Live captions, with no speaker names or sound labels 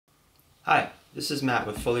Hi, this is Matt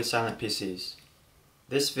with Fully Silent PCs.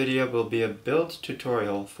 This video will be a build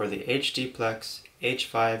tutorial for the HDPlex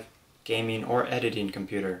H5 gaming or editing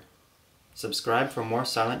computer. Subscribe for more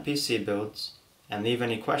silent PC builds and leave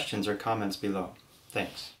any questions or comments below.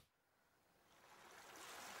 Thanks.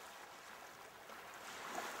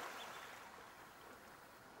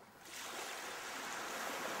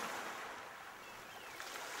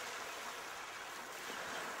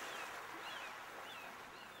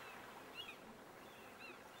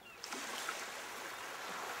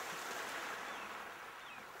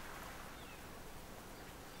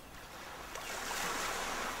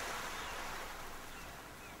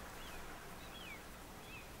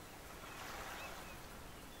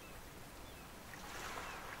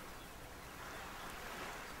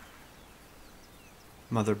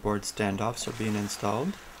 Motherboard standoffs are being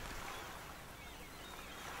installed.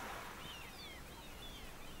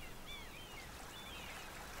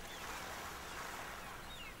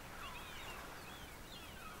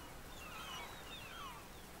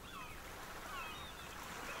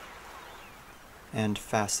 And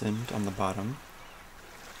fastened on the bottom.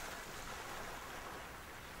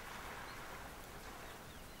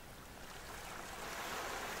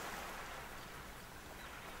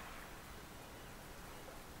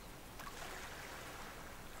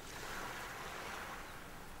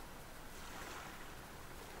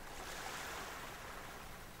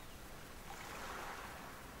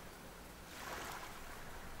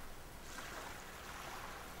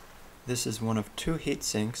 This is one of two heat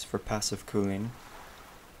sinks for passive cooling.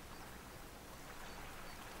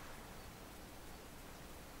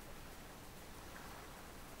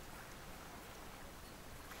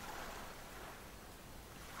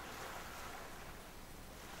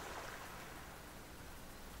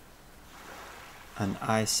 An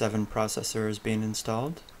i7 processor is being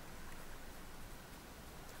installed.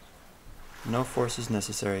 No force is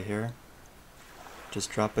necessary here.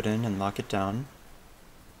 Just drop it in and lock it down.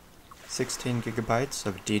 16 gigabytes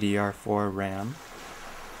of DDR4 RAM.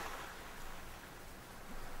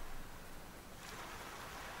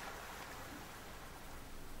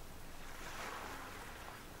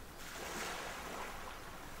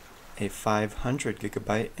 A 500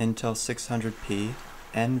 gigabyte Intel 600p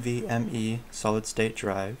NVMe solid-state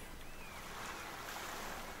drive.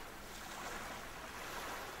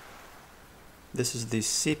 This is the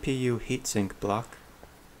CPU heatsink block.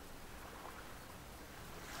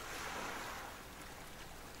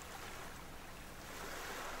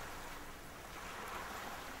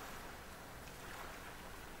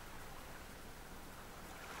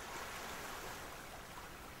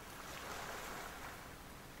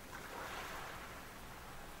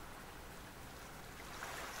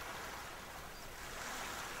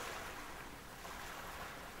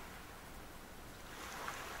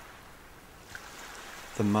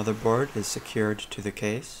 The motherboard is secured to the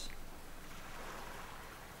case.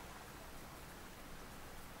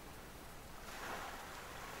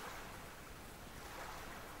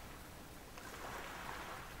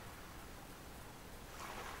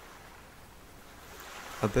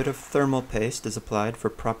 A bit of thermal paste is applied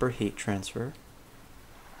for proper heat transfer.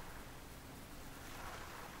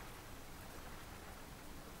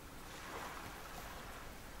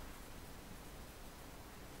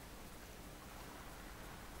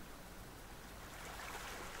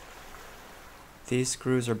 These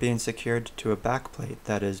screws are being secured to a backplate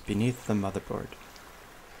that is beneath the motherboard.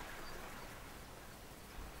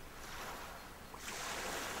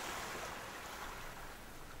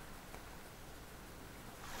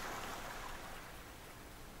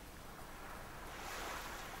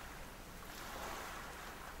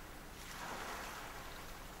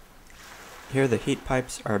 Here the heat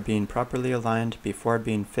pipes are being properly aligned before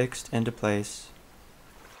being fixed into place.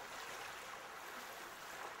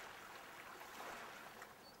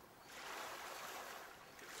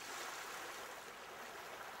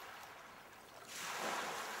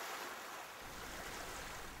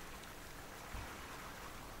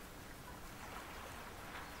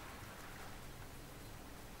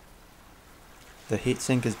 The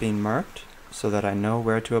heatsink is being marked so that I know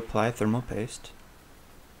where to apply thermal paste.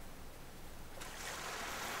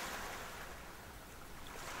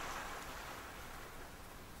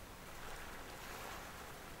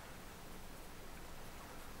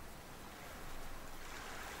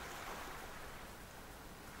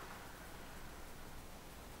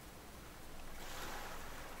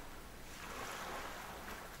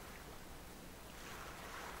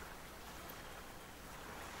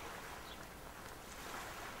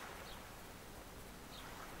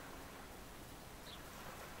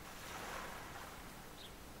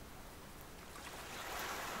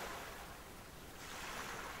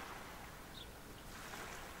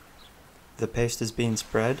 The paste is being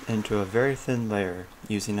spread into a very thin layer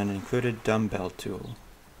using an included dumbbell tool.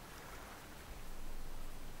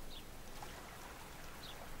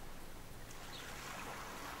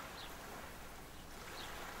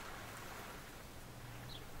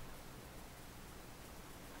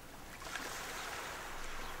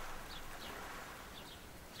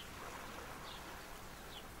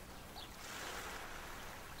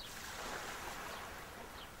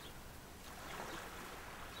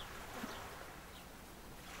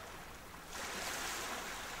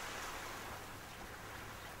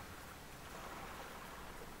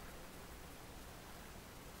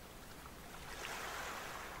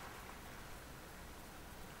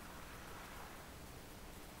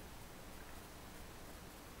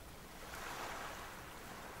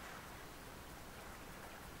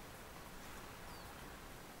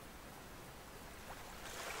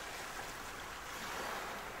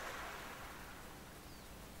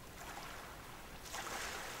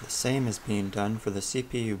 The same is being done for the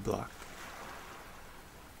CPU block.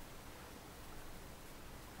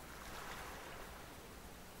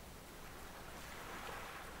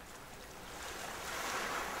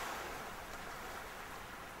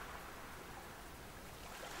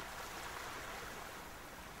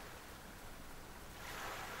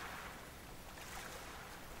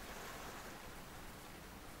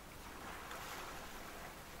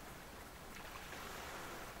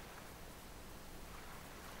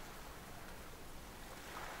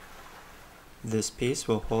 This piece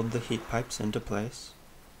will hold the heat pipes into place.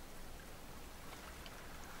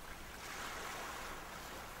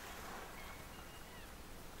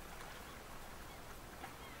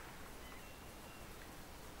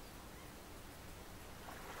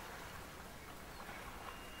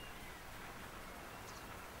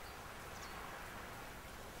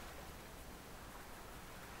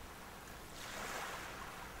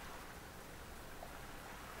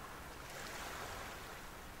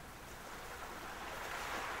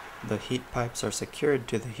 The heat pipes are secured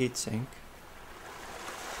to the heatsink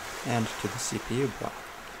and to the CPU block.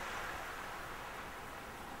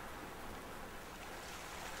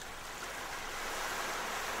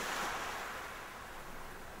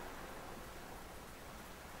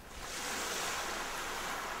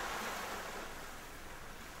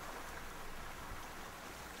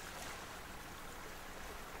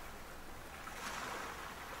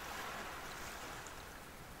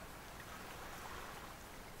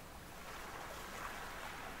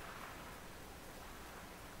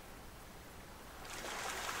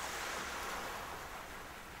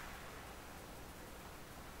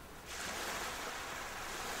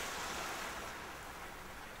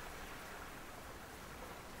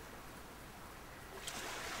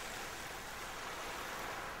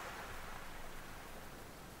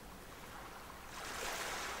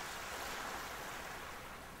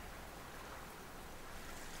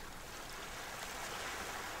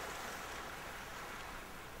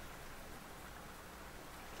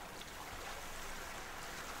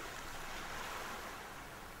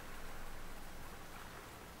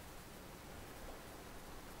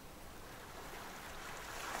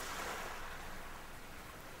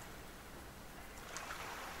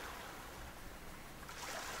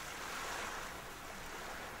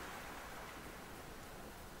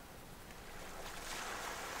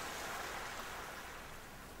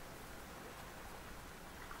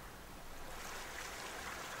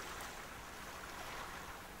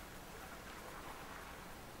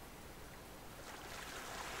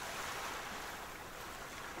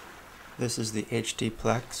 This is the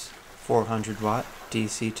HDPlex 400 watt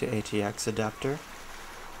DC to ATX adapter.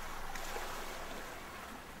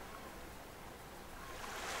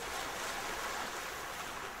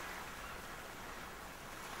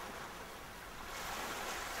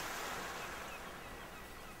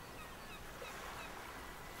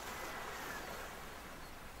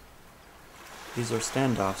 These are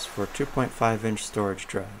standoffs for 2.5-inch storage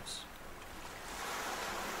drives.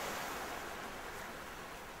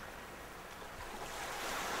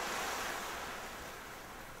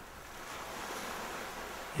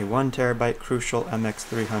 A 1TB Crucial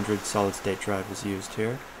MX300 solid-state drive is used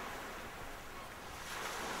here.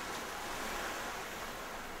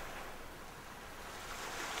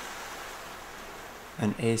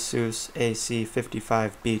 An Asus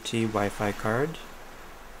AC55BT Wi-Fi card.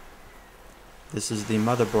 This is the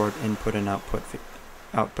motherboard input and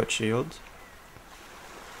output shield.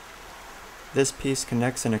 This piece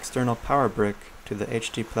connects an external power brick to the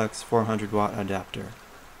HDPlex 400 watt adapter.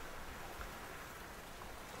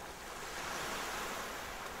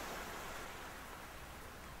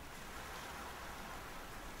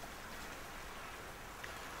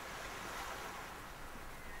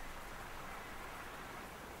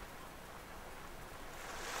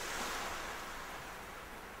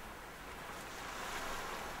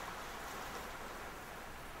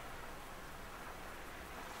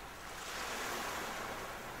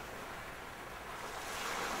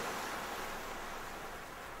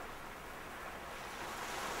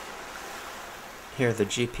 Here the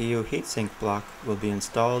GPU heatsink block will be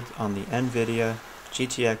installed on the Nvidia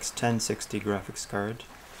GTX 1060 graphics card.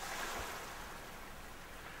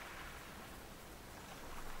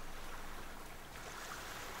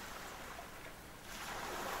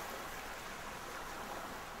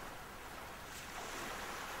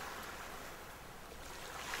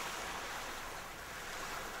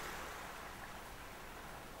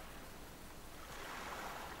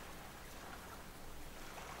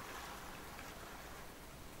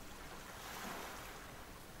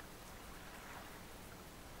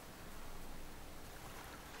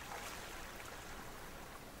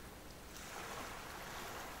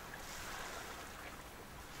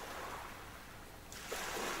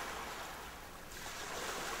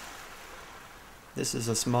 This is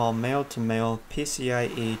a small male-to-male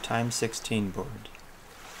PCIe x16 board.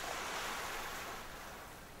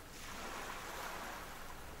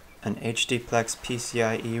 An HDPlex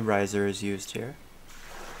PCIe riser is used here.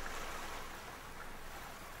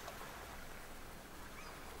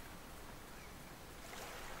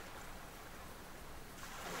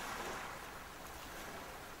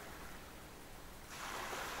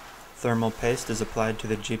 Thermal paste is applied to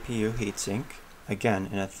the GPU heatsink, again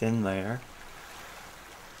in a thin layer.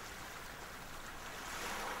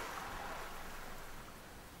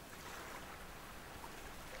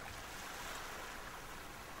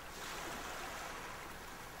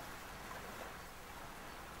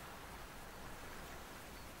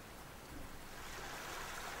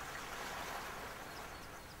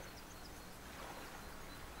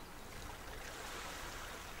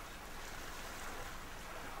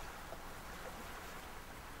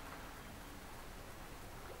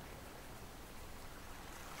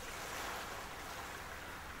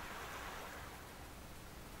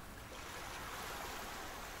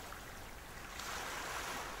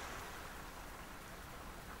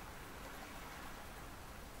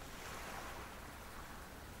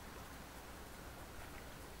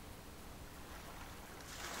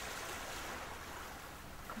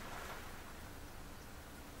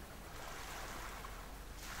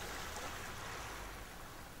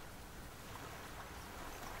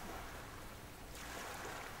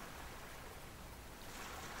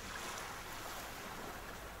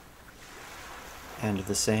 And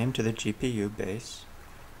the same to the GPU base.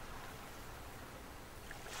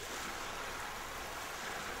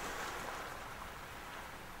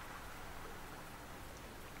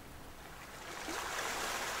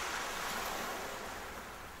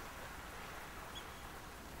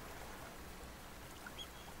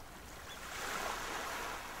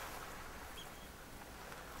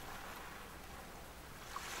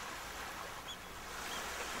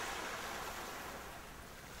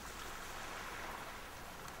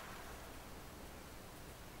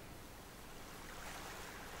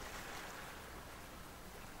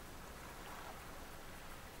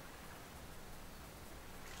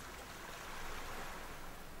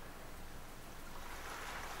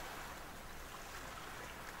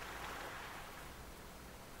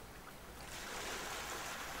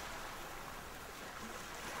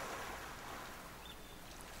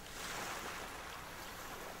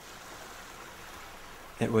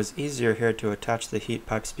 It was easier here to attach the heat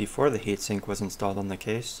pipes before the heatsink was installed on the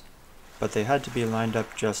case, but they had to be lined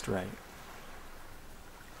up just right.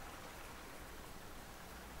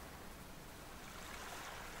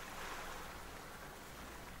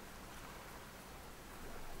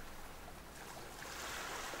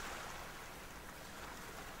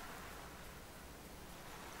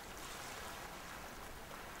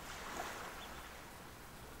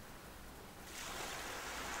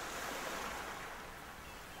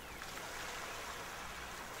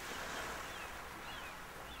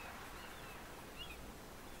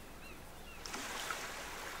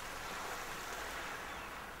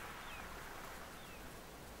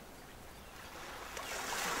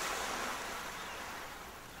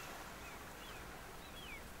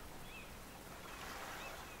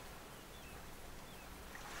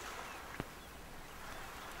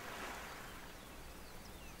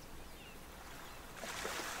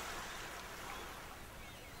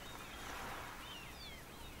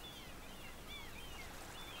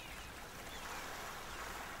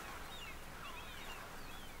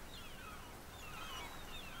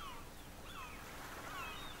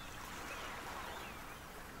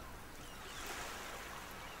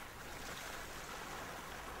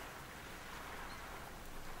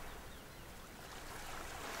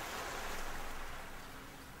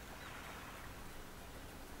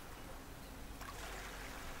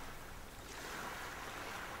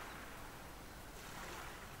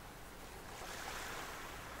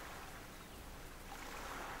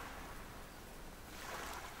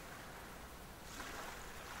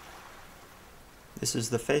 This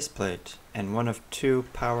is the faceplate and one of two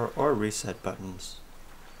power or reset buttons.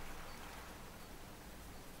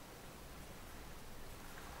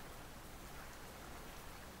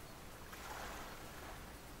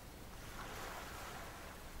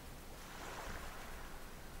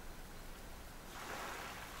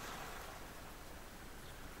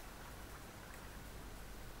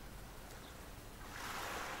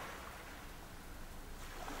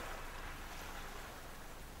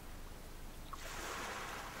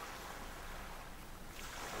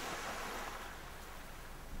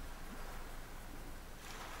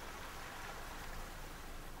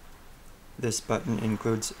 This button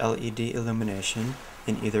includes LED illumination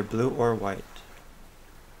in either blue or white.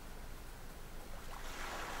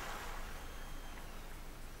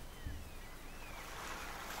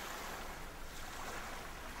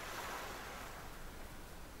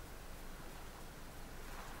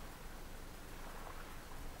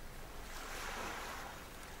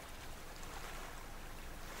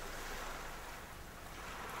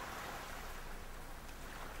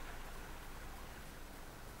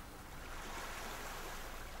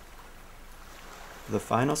 The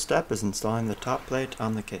final step is installing the top plate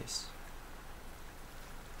on the case.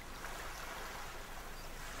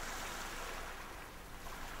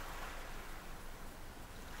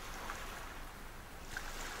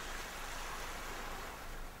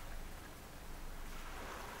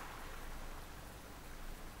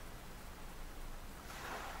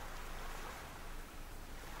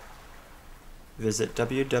 Visit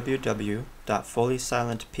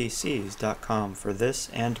www.fullysilentpcs.com for this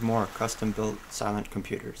and more custom-built silent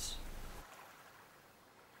computers.